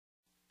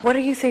What do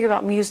you think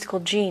about musical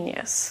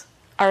genius?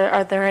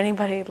 Are there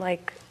anybody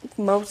like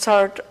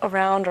Mozart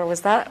around, or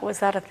was that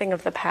a thing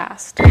of the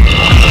past? Yeah, hold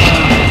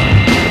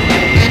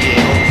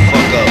the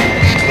fuck up.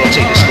 We're gonna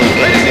take a slow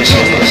intermission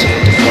and listen to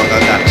what the fuck I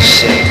got to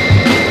say.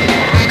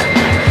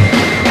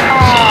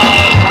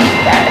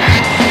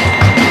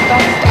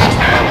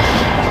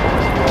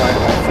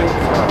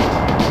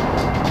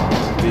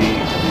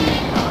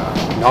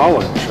 The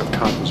knowledge of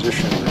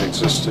composition that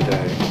exists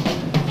today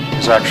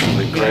is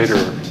actually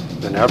greater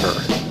than ever.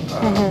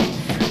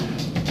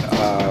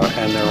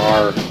 And there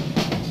are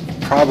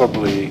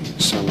probably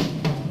some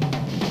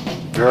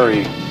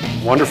very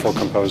wonderful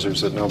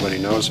composers that nobody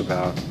knows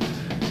about,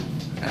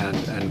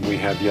 and we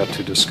have yet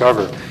to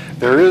discover.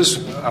 There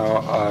is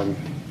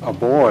a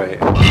boy.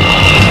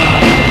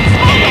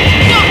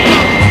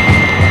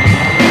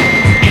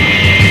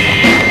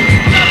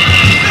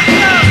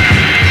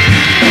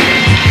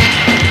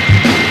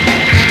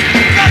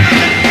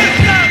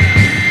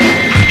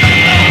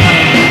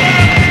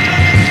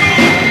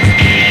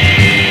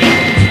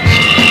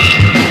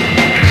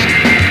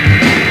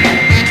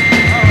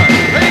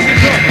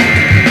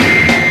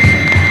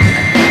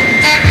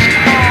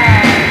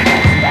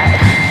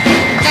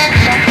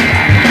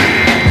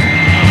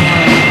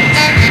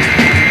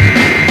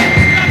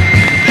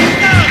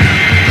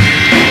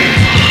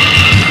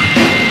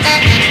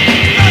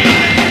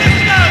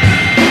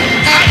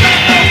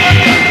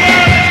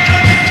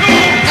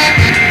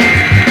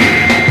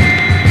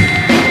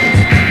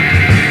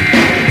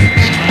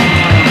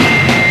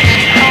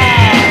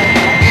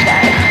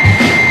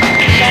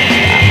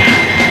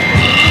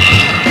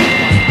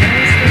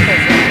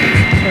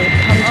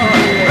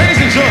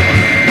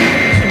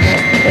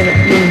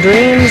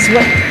 Dreams?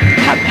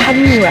 How do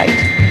you write?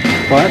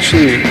 Well,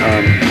 actually,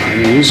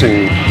 I'm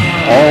using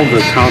all the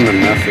common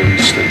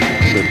methods that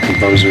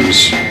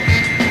composers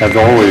have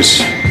always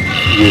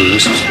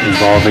used,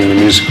 involving the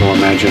musical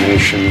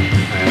imagination,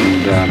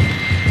 and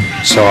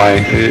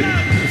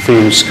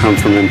themes come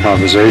from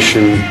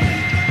improvisation.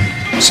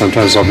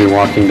 Sometimes I'll be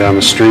walking down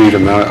the street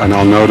and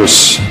I'll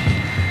notice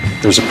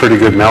there's a pretty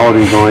good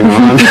melody going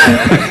on,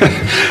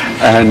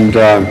 and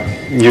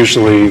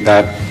usually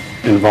that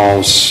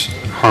involves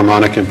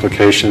harmonic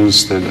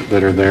implications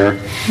that are there.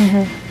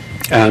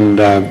 And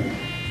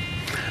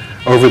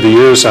over the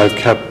years I've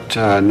kept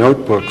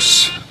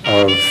notebooks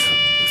of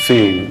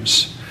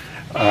themes.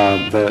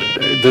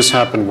 This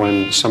happened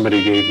when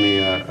somebody gave me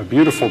a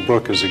beautiful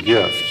book as a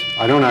gift.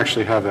 I don't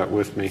actually have that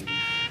with me,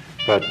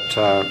 but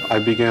I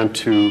began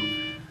to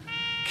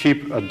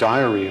keep a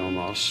diary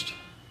almost.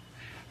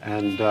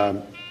 And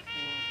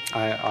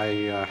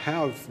I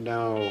have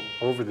now,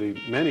 over the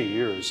many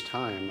years'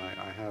 time,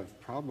 I have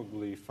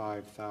probably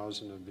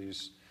 5,000 of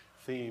these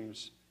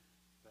themes.